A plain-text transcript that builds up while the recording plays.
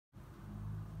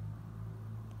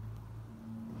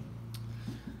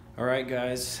All right,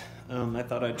 guys. I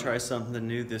thought I'd try something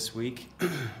new this week,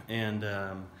 and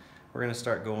we're going to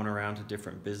start going around to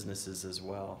different businesses as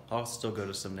well. I'll still go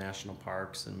to some national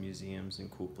parks and museums and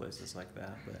cool places like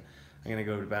that, but I'm going to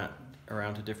go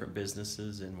around to different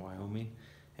businesses in Wyoming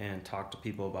and talk to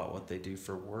people about what they do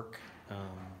for work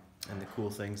and the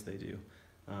cool things they do.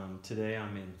 Today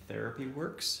I'm in Therapy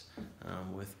Works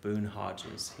with Boone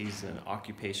Hodges. He's an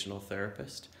occupational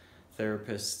therapist.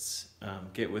 Therapists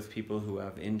get with people who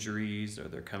have injuries or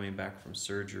they're coming back from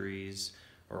surgeries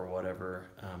or whatever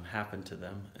happened to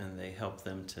them, and they help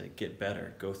them to get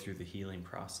better, go through the healing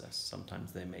process.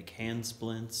 Sometimes they make hand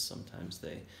splints, sometimes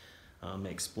they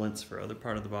make splints for other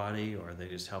part of the body, or they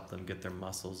just help them get their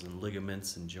muscles and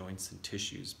ligaments and joints and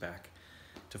tissues back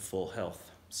to full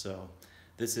health. So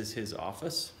this is his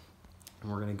office,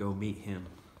 and we're gonna go meet him.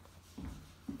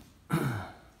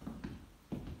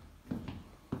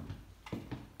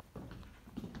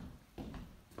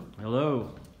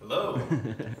 Hello. Hello.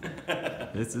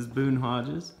 This is Boone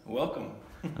Hodges. Welcome.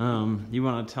 You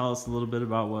want to tell us a little bit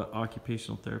about what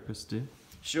occupational therapists do?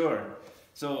 Sure.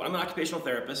 So I'm an occupational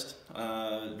therapist,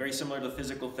 very similar to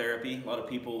physical therapy. A lot of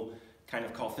people kind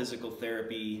of call physical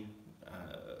therapy,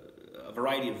 a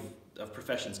variety of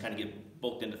professions kind of get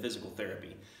bulked into physical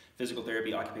therapy. Physical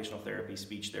therapy, occupational therapy,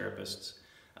 speech therapists,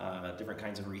 different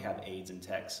kinds of rehab aides and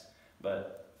techs.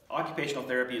 But occupational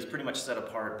therapy is pretty much set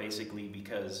apart basically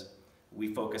because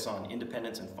we focus on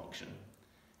independence and function.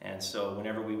 And so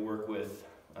whenever we work with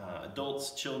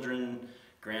adults, children,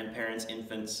 grandparents,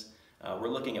 infants, we're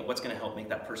looking at what's going to help make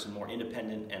that person more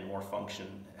independent and more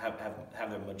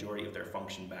have the majority of their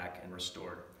function back and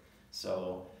restored.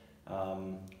 So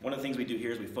one of the things we do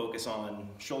here is we focus on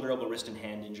shoulder, elbow, wrist, and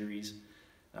hand injuries.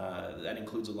 That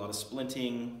includes a lot of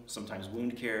splinting, sometimes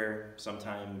wound care,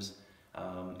 sometimes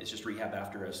it's just rehab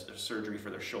after a surgery for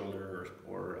their shoulder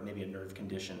or maybe a nerve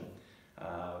condition.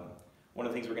 One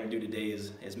of the things we're going to do today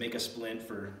is make a splint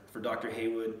for Dr.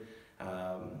 Haywood,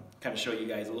 kind of show you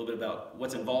guys a little bit about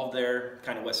what's involved there,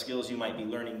 kind of what skills you might be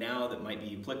learning now that might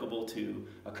be applicable to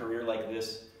a career like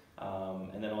this,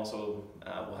 and then also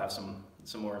we'll have some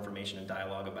more information and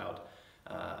dialogue about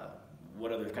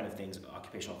what other kind of things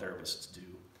occupational therapists do.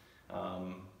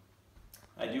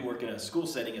 I do work in a school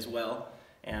setting as well.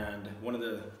 And one of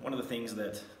the things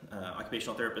that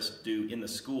occupational therapists do in the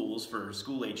schools for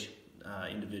school-age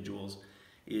individuals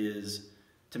is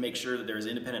to make sure that they're as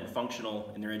independent and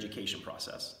functional in their education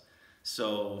process.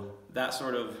 So that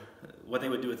sort of, what they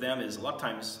would do with them is a lot of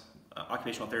times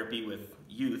occupational therapy with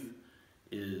youth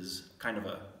is kind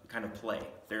of play,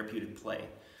 therapeutic play.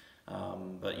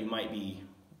 But you might be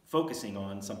focusing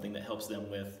on something that helps them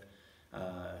with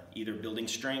either building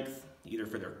strength, either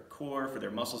for their core, for their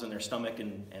muscles in their stomach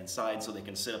and sides so they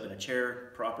can sit up in a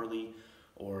chair properly,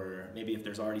 or maybe if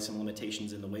there's already some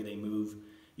limitations in the way they move,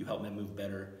 you help them move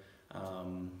better.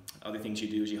 Other things you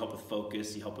do is you help with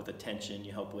focus, you help with attention,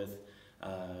 you help with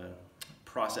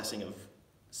processing of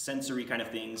sensory kind of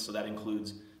things, so that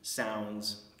includes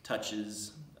sounds,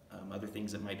 touches, other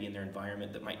things that might be in their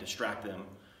environment that might distract them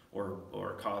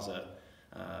or cause a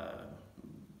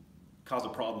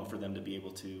problem for them to be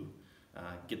able to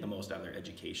get the most out of their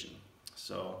education.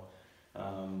 So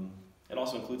it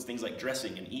also includes things like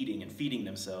dressing and eating and feeding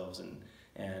themselves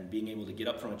and being able to get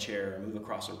up from a chair and move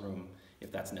across a room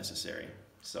if that's necessary.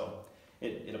 So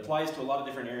it applies to a lot of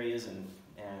different areas,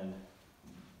 and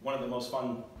one of the most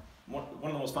fun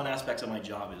aspects of my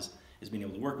job is being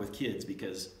able to work with kids,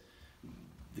 because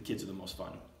the kids are the most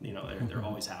fun. You know, they're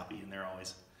always happy and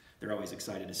they're always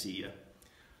excited to see you.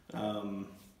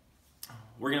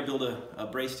 We're going to build a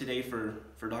brace today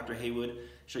for Dr. Haywood,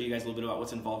 show you guys a little bit about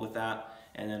what's involved with that,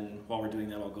 and then while we're doing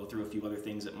that, I'll go through a few other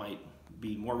things that might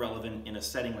be more relevant in a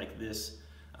setting like this,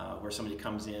 where somebody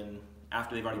comes in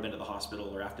after they've already been to the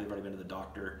hospital or after they've already been to the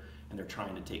doctor, and they're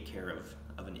trying to take care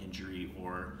of an injury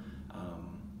or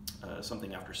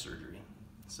something after surgery.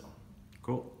 So,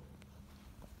 cool.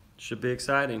 Should be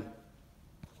exciting.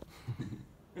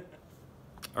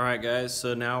 All right, guys,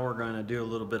 so now we're going to do a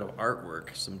little bit of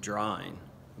artwork, some drawing.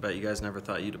 But you guys never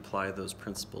thought you'd apply those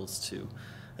principles to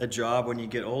a job when you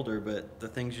get older, but the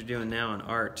things you're doing now in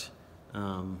art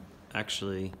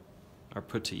actually are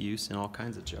put to use in all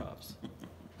kinds of jobs.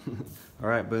 All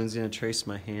right, Boone's going to trace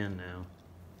my hand now.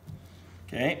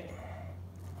 Okay.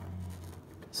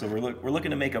 So we're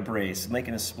looking to make a brace,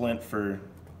 making a splint for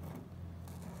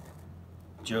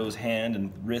Joe's hand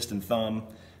and wrist and thumb.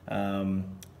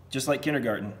 Just like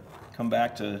kindergarten, come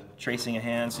back to tracing a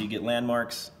hand so you get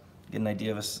landmarks, get an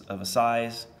idea of a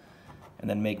size, and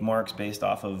then make marks based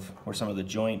off of where some of the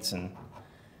joints and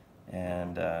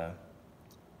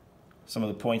some of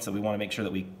the points that we want to make sure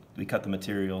that we cut the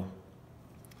material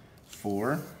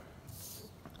for.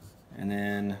 And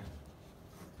then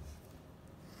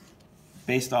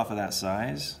based off of that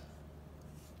size,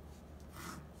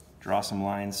 draw some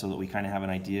lines so that we kind of have an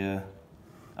idea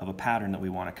of a pattern that we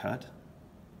want to cut.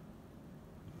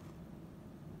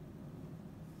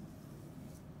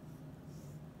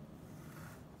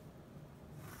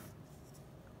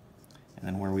 And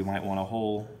then where we might want a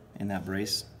hole in that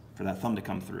brace for that thumb to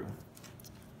come through.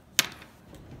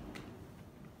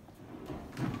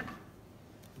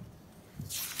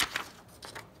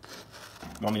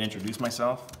 You want me to introduce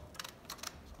myself?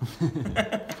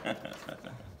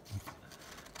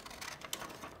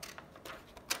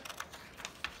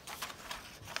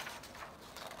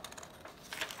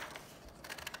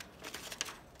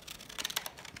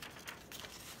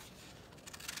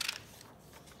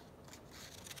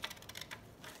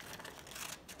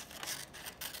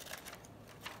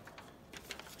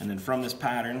 And then from this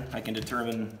pattern, I can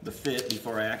determine the fit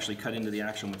before I actually cut into the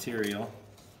actual material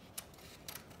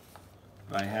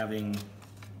by having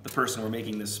the person we're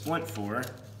making this splint for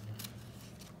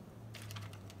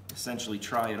essentially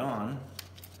try it on.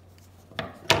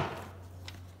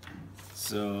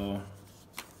 So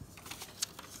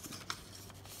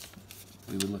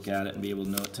we would look at it and be able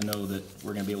to know that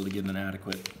we're going to be able to give an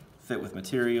adequate fit with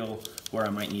material, where I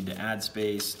might need to add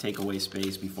space, take away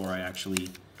space before I actually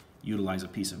utilize a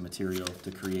piece of material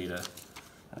to create a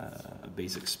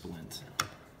basic splint.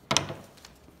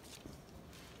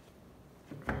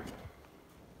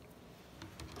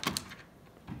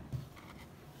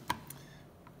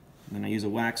 And then I use a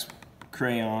wax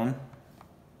crayon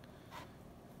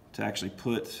to actually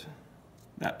put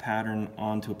that pattern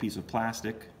onto a piece of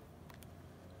plastic.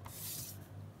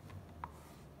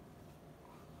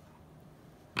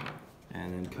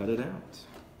 And then cut it out.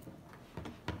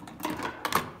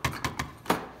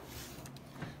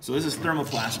 So this is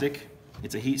thermoplastic.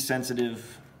 It's a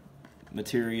heat-sensitive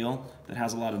material that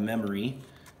has a lot of memory.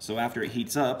 So after it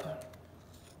heats up,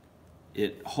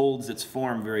 it holds its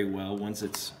form very well once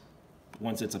it's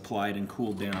applied and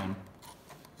cooled down.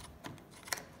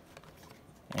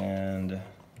 And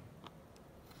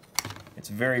it's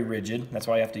very rigid. That's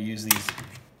why I have to use these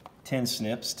tin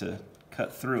snips to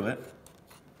cut through it.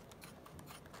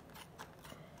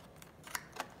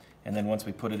 And then once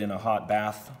we put it in a hot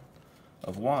bath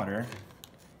of water,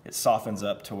 it softens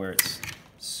up to where it's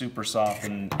super soft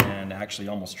and actually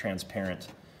almost transparent.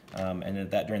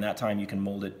 And during that time, you can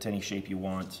mold it to any shape you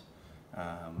want,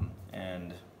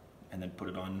 and then put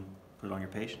it on your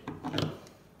patient. All right,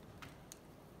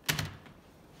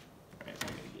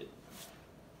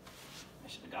 I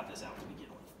should have got this out to begin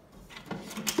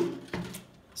with.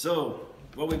 So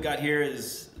what we've got here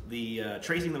is the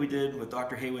tracing that we did with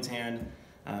Dr. Haywood's hand,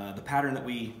 the pattern that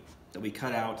we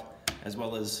cut out, as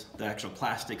well as the actual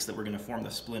plastics that we're going to form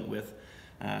the splint with.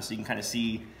 So you can kind of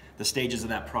see the stages of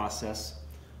that process.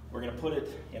 We're going to put it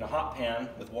in a hot pan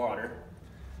with water,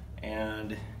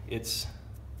 and it's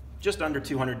just under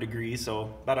 200 degrees,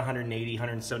 so about 180,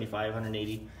 175,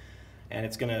 180. And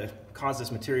it's going to cause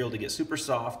this material to get super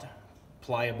soft,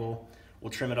 pliable.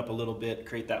 We'll trim it up a little bit,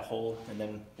 create that hole, and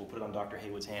then we'll put it on Dr.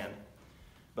 Haywood's hand.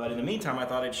 But in the meantime, I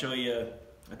thought I'd show you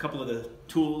a couple of the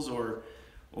tools or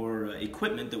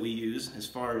equipment that we use as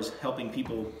far as helping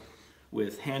people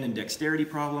with hand and dexterity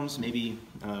problems. Maybe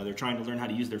they're trying to learn how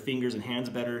to use their fingers and hands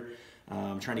better,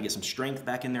 trying to get some strength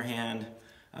back in their hand,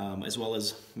 as well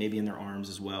as maybe in their arms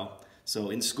as well.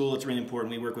 So in school, it's really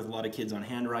important. We work with a lot of kids on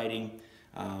handwriting.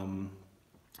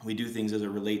 We do things as it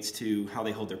relates to how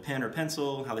they hold their pen or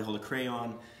pencil, how they hold a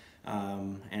crayon.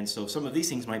 And so some of these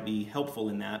things might be helpful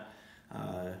in that,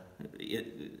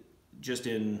 just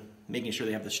in making sure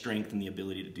they have the strength and the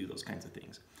ability to do those kinds of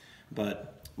things.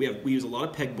 But we use a lot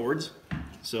of peg boards.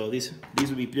 So these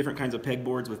would be different kinds of peg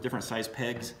boards with different size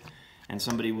pegs, and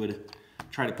somebody would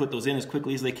try to put those in as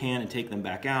quickly as they can and take them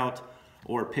back out,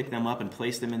 or pick them up and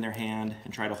place them in their hand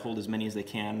and try to hold as many as they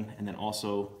can, and then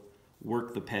also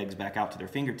work the pegs back out to their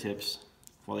fingertips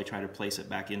while they try to place it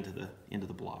back into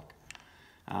the block.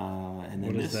 And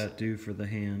then what does that do for the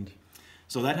hand?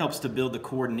 So that helps to build the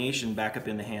coordination back up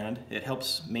in the hand. It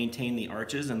helps maintain the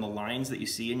arches and the lines that you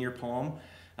see in your palm,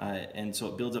 and so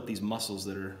it builds up these muscles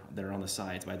that are on the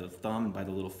sides by the thumb and by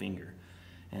the little finger.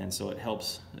 And so it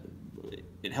helps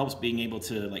being able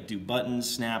to like do buttons,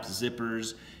 snaps,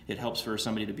 zippers. It helps for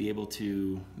somebody to be able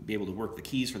to work the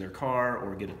keys for their car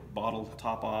or get a bottle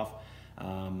top off.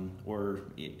 Or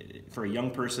for a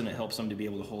young person, it helps them to be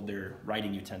able to hold their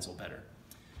writing utensil better.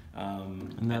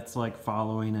 And that's like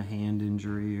following a hand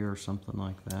injury or something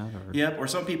like that? Or? Yep, or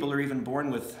some people are even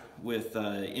born with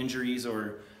injuries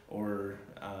or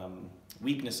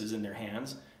weaknesses in their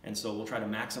hands, and so we'll try to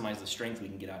maximize the strength we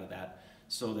can get out of that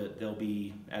so that they'll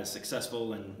be as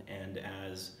successful and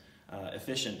as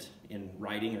efficient in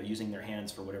writing or using their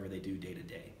hands for whatever they do day to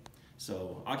day.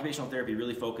 So occupational therapy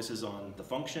really focuses on the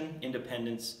function,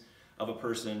 independence of a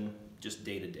person just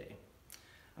day to day.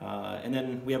 And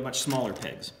then we have much smaller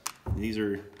pegs. These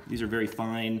are very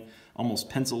fine, almost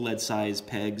pencil lead size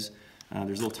pegs.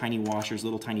 There's little tiny washers,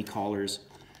 little tiny collars,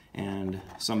 and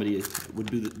somebody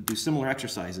would do similar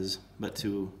exercises, but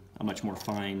to a much more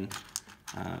fine,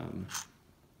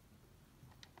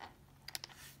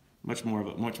 much more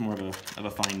of a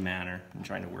fine manner in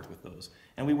trying to work with those.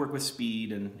 And we work with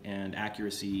speed and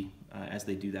accuracy as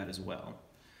they do that as well.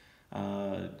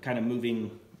 Kind of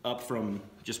moving up from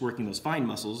just working those fine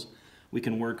muscles, we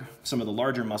can work some of the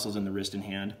larger muscles in the wrist and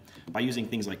hand by using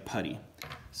things like putty.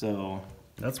 So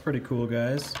that's pretty cool,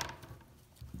 guys.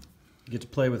 You get to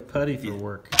play with putty for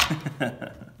work.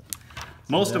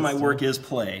 Most of my work is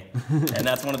play, and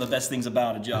that's one of the best things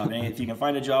about a job. And if you can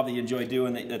find a job that you enjoy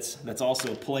doing that's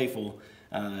also playful,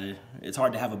 it's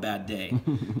hard to have a bad day.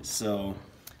 So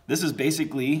this is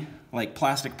basically like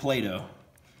plastic Play-Doh,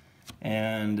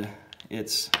 and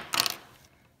it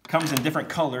comes in different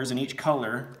colors, and each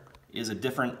color is a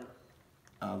different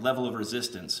level of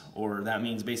resistance, or that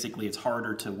means basically it's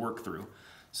harder to work through.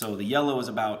 So the yellow is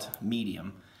about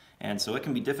medium, and so it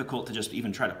can be difficult to just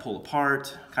even try to pull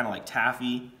apart, kind of like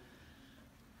taffy.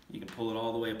 You can pull it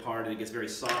all the way apart and it gets very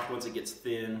soft once it gets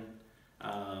thin,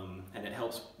 and it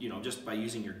helps, just by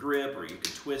using your grip, or you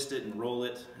can twist it and roll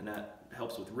it, and that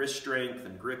helps with wrist strength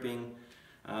and gripping.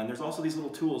 And there's also these little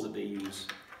tools that they use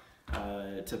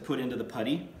to put into the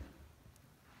putty,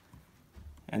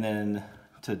 and then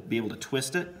to be able to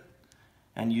twist it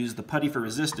and use the putty for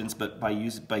resistance, but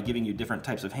by giving you different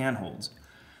types of handholds.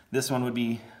 This one would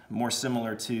be more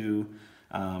similar to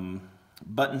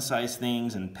button-sized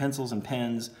things and pencils and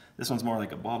pens. This one's more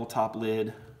like a bottle top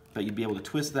lid, but you'd be able to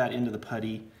twist that into the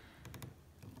putty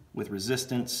with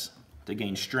resistance to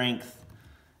gain strength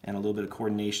and a little bit of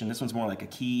coordination. This one's more like a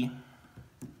key.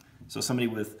 So somebody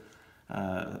with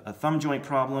a thumb joint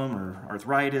problem or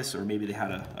arthritis, or maybe they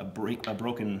had a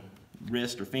broken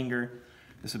wrist or finger,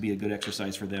 this would be a good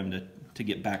exercise for them to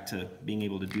get back to being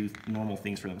able to do normal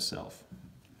things for themselves.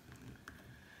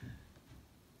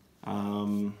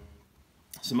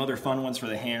 Some other fun ones for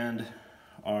the hand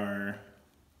are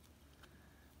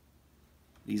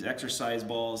these exercise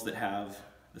balls that have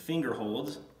the finger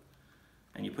holds,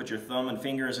 and you put your thumb and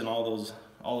fingers in all those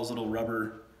little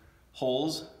rubber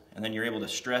holes, and then you're able to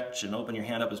stretch and open your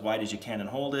hand up as wide as you can and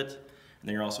hold it, and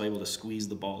then you're also able to squeeze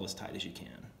the ball as tight as you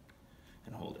can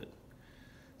and hold it.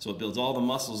 So it builds all the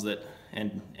muscles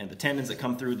and the tendons that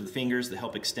come through the fingers that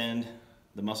help extend.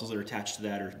 The muscles that are attached to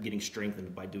that are getting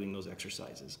strengthened by doing those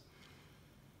exercises,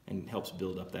 and helps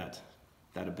build up that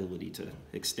ability to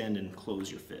extend and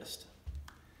close your fist.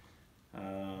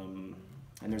 And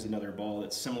there's another ball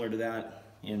that's similar to that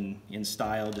in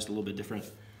style, just a little bit different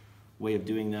way of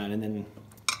doing that. And then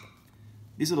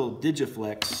these little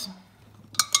Digiflex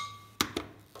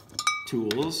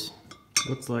tools.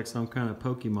 Looks like some kind of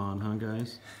Pokemon, huh,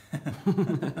 guys?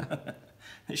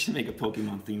 They should make a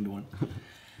Pokemon themed one.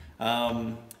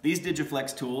 These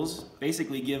Digiflex tools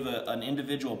basically give an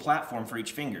individual platform for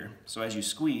each finger. So as you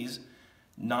squeeze,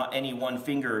 not any one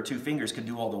finger or two fingers can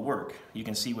do all the work. You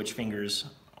can see which fingers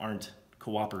aren't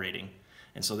cooperating.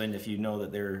 And so then if you know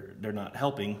that they're not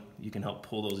helping, you can help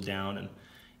pull those down, and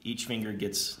each finger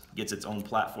gets its own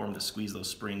platform to squeeze those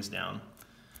springs down.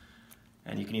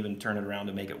 And you can even turn it around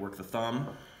to make it work the thumb.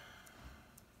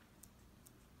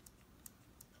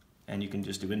 And you can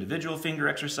just do individual finger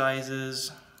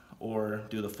exercises, or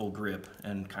do the full grip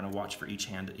and kind of watch for each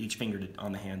finger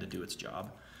on the hand to do its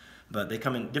job. But they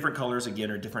come in different colors, again,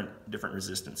 or different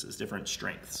resistances, different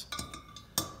strengths.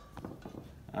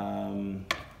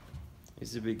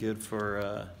 These would be good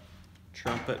for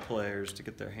trumpet players to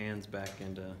get their hands back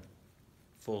into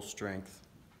full strength.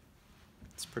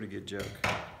 It's a pretty good joke.